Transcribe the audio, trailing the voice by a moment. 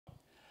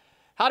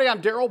Howdy,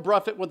 I'm Darryl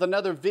Bruffett with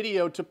another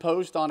video to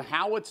post on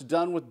how it's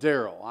done with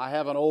Darryl. I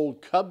have an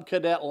old Cub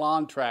Cadet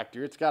lawn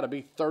tractor. It's got to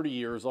be 30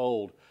 years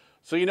old.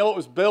 So you know it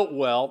was built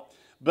well,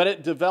 but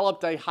it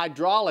developed a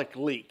hydraulic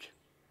leak.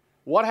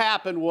 What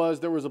happened was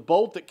there was a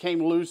bolt that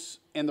came loose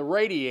in the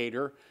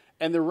radiator,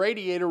 and the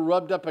radiator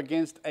rubbed up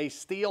against a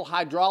steel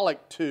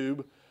hydraulic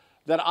tube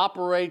that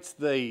operates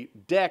the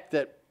deck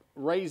that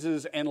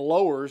raises and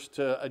lowers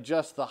to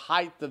adjust the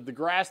height of the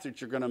grass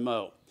that you're going to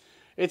mow.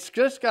 It's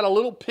just got a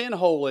little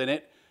pinhole in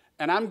it,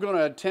 and I'm going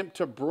to attempt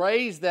to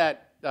braze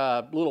that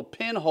little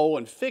pinhole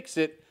and fix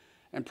it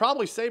and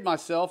probably save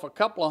myself a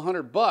couple of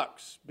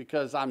 $100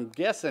 because I'm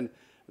guessing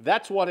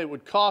that's what it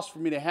would cost for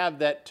me to have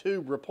that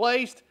tube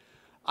replaced.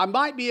 I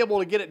might be able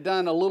to get it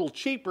done a little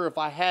cheaper if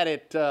I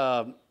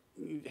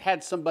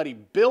had somebody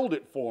build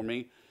it for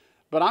me,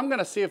 but I'm going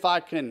to see if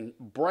I can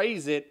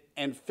braze it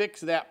and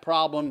fix that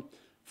problem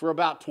for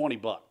about 20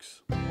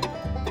 bucks.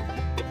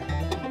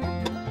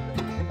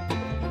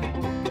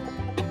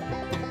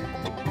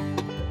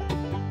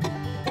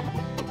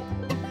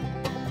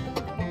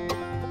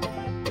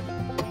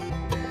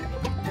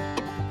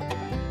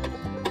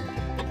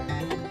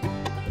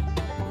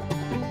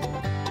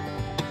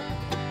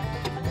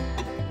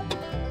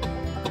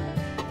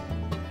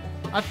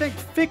 I think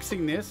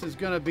fixing this is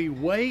going to be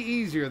way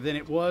easier than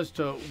it was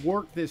to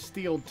work this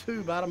steel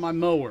tube out of my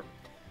mower.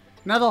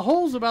 Now the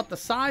hole's about the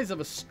size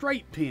of a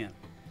straight pin.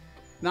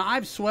 Now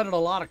I've sweated a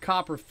lot of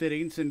copper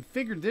fittings and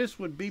figured this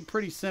would be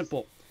pretty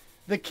simple.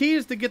 The key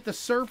is to get the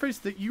surface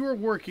that you are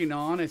working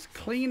on as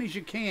clean as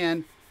you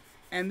can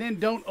and then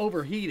don't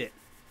overheat it.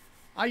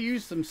 I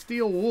used some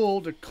steel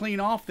wool to clean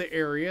off the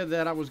area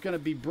that I was going to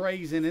be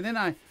brazing, and then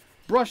I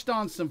brushed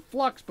on some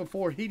flux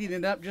before heating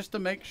it up just to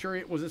make sure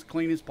it was as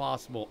clean as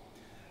possible.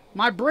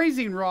 My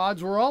brazing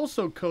rods were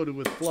also coated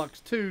with flux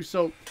too,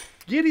 so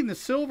getting the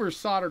silver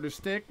solder to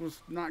stick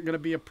was not going to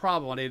be a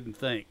problem, I didn't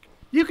think.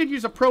 You could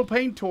use a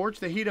propane torch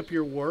to heat up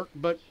your work,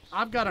 but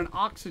I've got an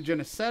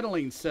oxygen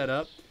acetylene set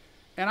up,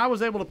 and I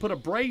was able to put a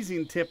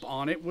brazing tip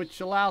on it,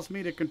 which allows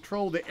me to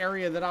control the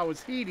area that I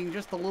was heating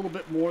just a little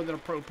bit more than a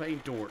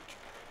propane torch.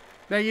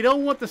 Now you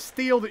don't want the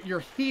steel that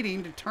you're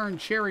heating to turn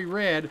cherry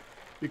red,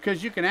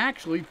 because you can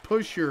actually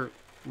push your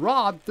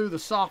rod through the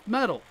soft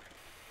metal.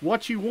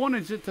 What you want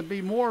is it to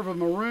be more of a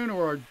maroon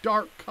or a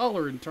dark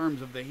color in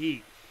terms of the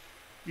heat.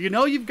 You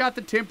know you've got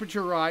the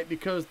temperature right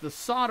because the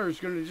solder is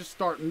going to just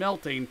start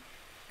melting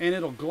and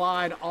it'll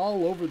glide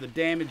all over the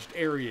damaged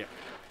area.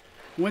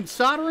 When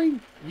soldering,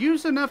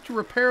 use enough to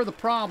repair the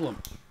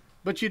problem,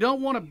 but you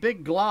don't want a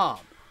big glob.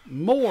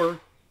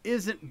 More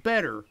isn't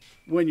better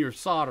when you're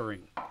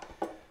soldering.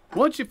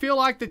 Once you feel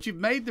like that you've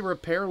made the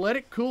repair, let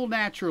it cool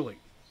naturally.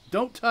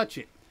 Don't touch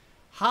it.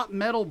 Hot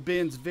metal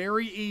bends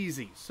very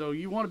easy, so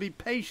you want to be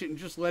patient and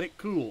just let it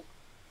cool.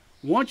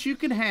 Once you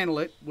can handle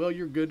it, well,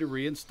 you're good to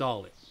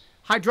reinstall it.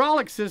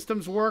 Hydraulic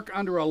systems work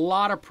under a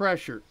lot of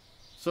pressure.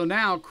 So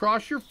now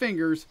cross your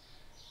fingers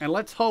and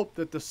let's hope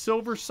that the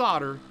silver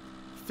solder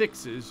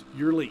fixes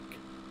your leak.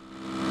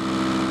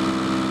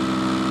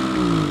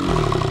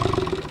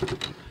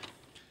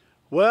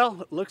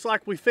 Well, it looks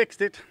like we fixed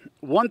it.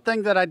 One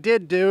thing that I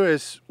did do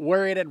is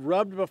where it had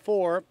rubbed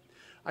before,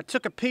 I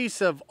took a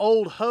piece of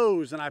old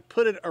hose and I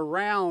put it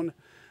around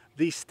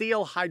the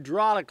steel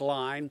hydraulic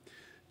line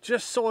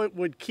just so it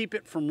would keep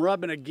it from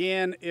rubbing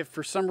again if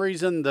for some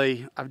reason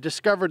I've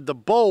discovered the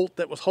bolt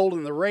that was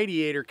holding the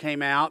radiator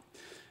came out,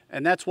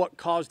 and that's what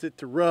caused it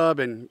to rub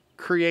and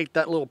create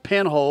that little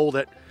pinhole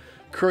that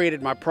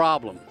created my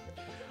problem.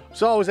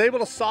 So I was able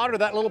to solder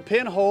that little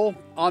pinhole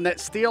on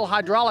that steel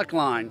hydraulic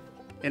line,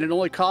 and it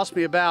only cost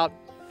me about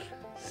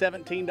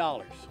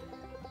 $17.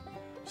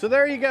 So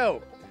there you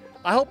go.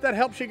 I hope that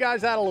helps you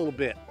guys out a little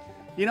bit.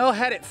 You know,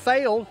 had it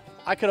failed,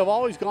 I could have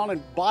always gone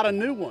and bought a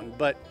new one,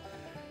 but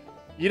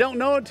you don't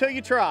know until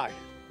you try.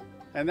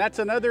 And that's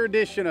another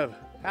edition of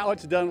How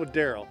It's Done with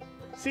Darryl.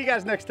 See you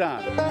guys next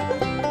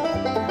time.